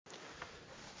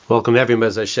Welcome everyone,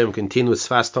 as Hashem continues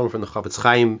fast home from the Chafetz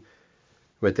Chaim.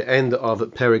 We're at the end of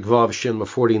Perek Vav Shin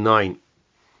 49.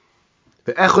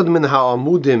 Ve'echad min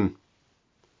ha'amudim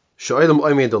she'olam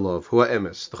omed alav hu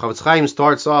ha'emes. The Chafetz Chaim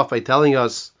starts off by telling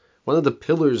us one of the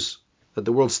pillars that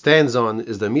the world stands on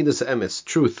is the midas ha'emes,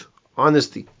 truth,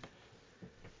 honesty.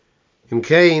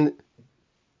 Imkein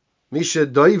misha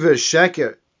doiver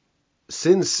sheker,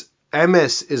 since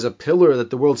emes is a pillar that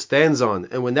the world stands on,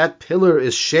 and when that pillar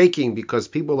is shaking because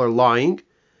people are lying,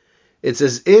 it's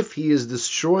as if he is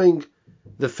destroying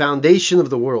the foundation of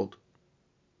the world.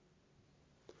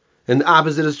 And the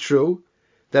opposite is true,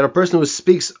 that a person who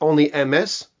speaks only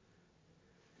emes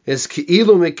is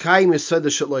ki'ilu mekayim yesod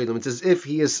shalolim. It's as if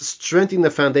he is strengthening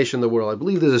the foundation of the world. I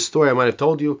believe there's a story I might have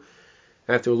told you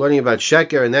after learning about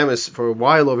sheker and emes for a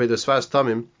while over the Sfas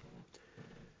Tamim.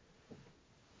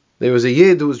 There was a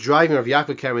Yid who was driving Rav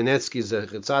Yaakov Kamenetsky's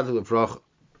Tzaddik Levracha.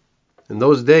 In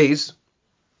those days,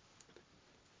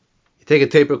 you take a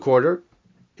tape recorder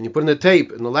and you put in the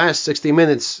tape in the last 60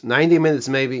 minutes, 90 minutes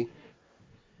maybe.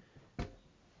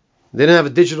 They didn't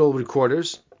have digital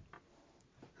recorders.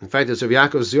 In fact, there's Rav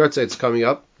Yaakov's Yortzeit coming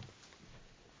up.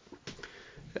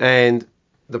 And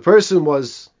the person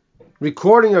was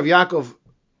recording Rav Yaakov,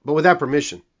 but without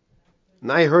permission.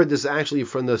 And I heard this actually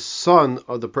from the son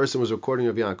of the person who was recording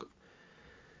Rav Yaakov.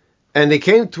 And they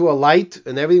came to a light,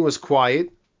 and everything was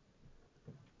quiet.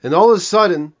 And all of a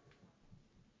sudden,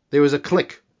 there was a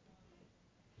click.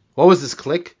 What was this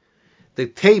click? The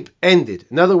tape ended.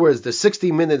 In other words, the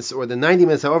 60 minutes or the 90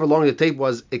 minutes, however long the tape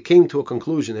was, it came to a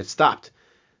conclusion. It stopped.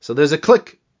 So there's a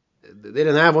click. They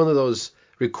didn't have one of those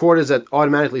recorders that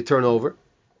automatically turn over.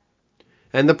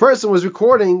 And the person was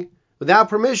recording without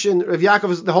permission Rav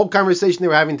Yaakov, the whole conversation they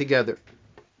were having together.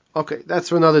 Okay, that's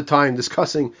for another time,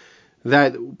 discussing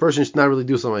that person should not really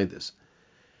do something like this.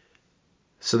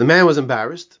 So the man was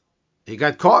embarrassed. He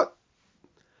got caught.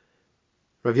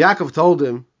 Rav Yaakov told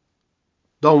him,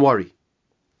 don't worry.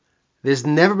 There's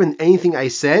never been anything I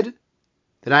said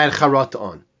that I had charata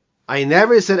on. I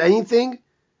never said anything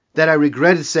that I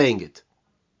regretted saying it.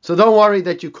 So don't worry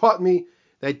that you caught me,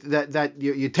 that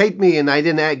you taped me and I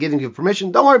didn't give you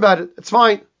permission. Don't worry about it. It's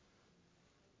fine.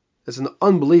 It's an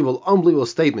unbelievable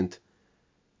statement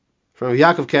from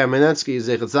Yaakov Kamenetsky,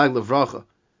 Tzaddik Levracha,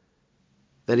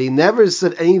 that he never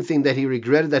said anything that he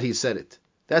regretted that he said it.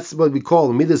 That's what we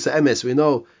call midas emes. We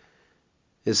know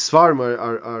his svarim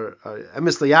are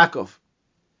emes leYaakov.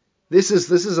 This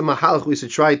is a mahalach we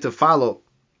should try to follow.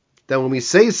 That when we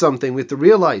say something, we have to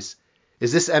realize,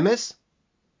 is this emes?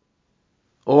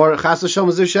 Or chas v'shalom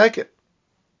is there sheker?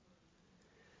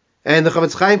 And the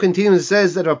Chafetz Chaim continues and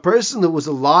says that a person who was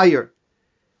a liar,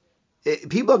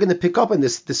 people are going to pick up on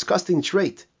this disgusting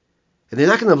trait, and they're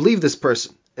not going to believe this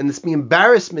person, and it's be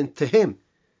embarrassment to him.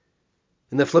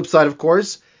 And the flip side, of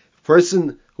course, a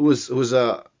person who has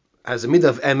a midah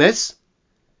of emes,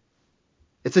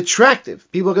 it's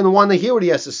attractive. People are going to want to hear what he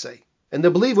has to say, and they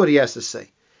believe what he has to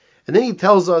say. And then he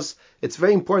tells us it's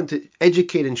very important to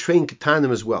educate and train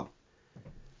ketanim as well.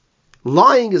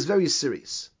 Lying is very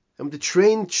serious, and to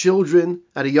train children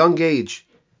at a young age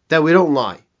that we don't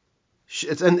lie.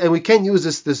 And we can't use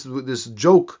this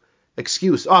joke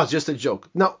excuse. Oh, it's just a joke.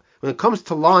 No, when it comes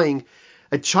to lying,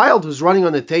 a child who's running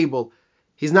on the table,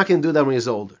 he's not going to do that when he's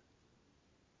older.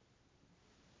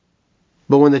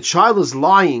 But when the child is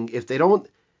lying, if they're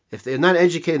not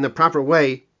educated in the proper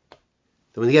way,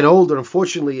 then when they get older,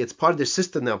 unfortunately, it's part of their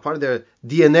system now, part of their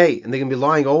DNA, and they're going to be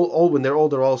lying old when they're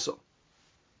older also.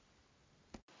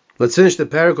 Let's finish the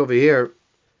parak over here,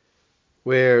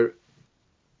 where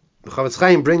the Chafetz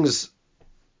Chaim brings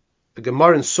a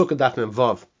Gemara in Sukkah Daf Mem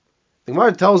Vav. The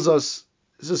Gemara tells us,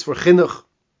 this is for chinuch.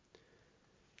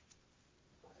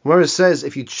 The Gemara says,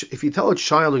 if you tell a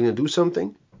child you're going to do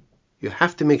something, you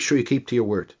have to make sure you keep to your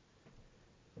word.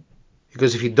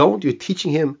 Because if you don't, you're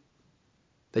teaching him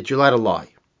that you're allowed to lie.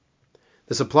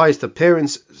 This applies to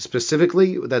parents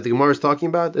specifically, that the Gemara is talking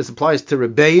about. This applies to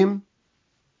Rebbeim.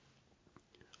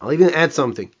 I'll even add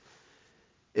something.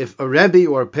 If a Rebbe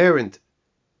or a parent,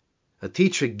 a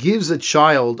teacher, gives a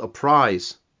child a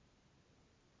prize,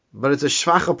 but it's a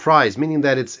shvacha prize, meaning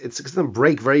that it's going to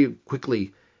break very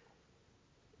quickly,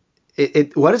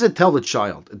 what does it tell the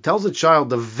child? It tells the child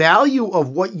the value of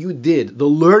what you did, the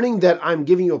learning that I'm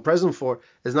giving you a present for,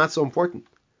 is not so important.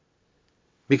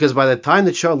 Because by the time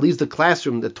the child leaves the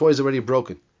classroom, the toy is already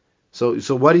broken. So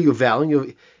what are you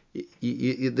valuing?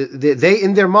 They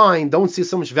in their mind don't see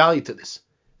so much value to this.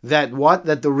 That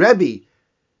the Rebbe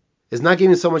is not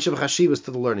giving so much of a chashivas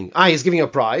to the learning. He's giving a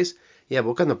prize. Yeah, but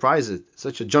what kind of prize is it?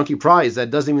 Such a junky prize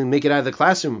that doesn't even make it out of the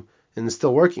classroom and it's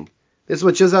still working. This is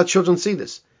what how children see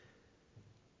this.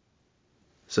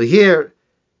 So here,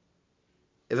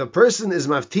 if a person is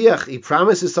mavtiach, he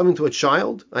promises something to a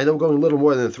child. I know we're going a little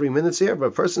more than 3 minutes here, but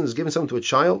a person is giving something to a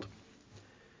child.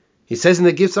 He says in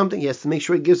the give something, he has to make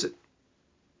sure he gives it.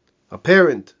 A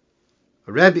parent,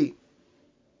 a rebbe.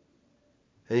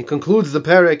 And he concludes the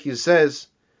perek, he says,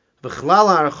 you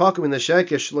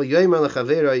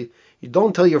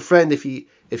don't tell your friend if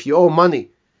you owe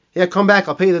money, yeah, come back,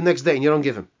 I'll pay you the next day, and you don't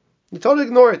give him. You totally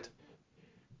ignore it.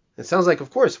 It sounds like, of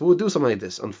course, who would do something like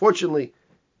this? Unfortunately,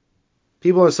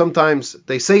 people are sometimes,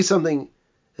 they say something,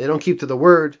 they don't keep to the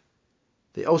word,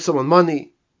 they owe someone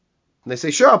money, and they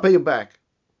say, sure, I'll pay you back.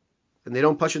 And they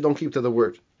don't keep to the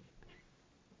word.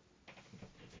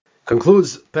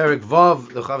 Concludes Perek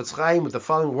Vav, the Chavetz Chaim, with the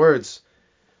following words.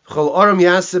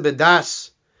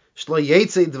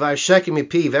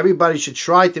 Everybody should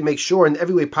try to make sure in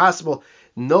every way possible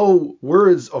no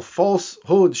words of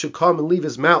falsehood should come and leave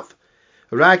his mouth.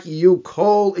 Everything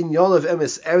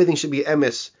should be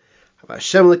emes.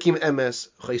 Hashem lakim emes,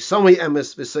 chaysamei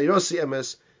emes, v'sayrosi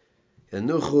emes,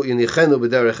 yanuchu yinichenu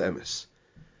b'derech emes.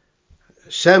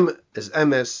 Hashem is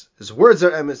emes, His words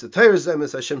are emes, the Torah is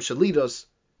emes. Hashem shall lead us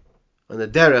on the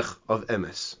derech of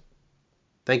emes.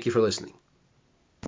 Thank you for listening.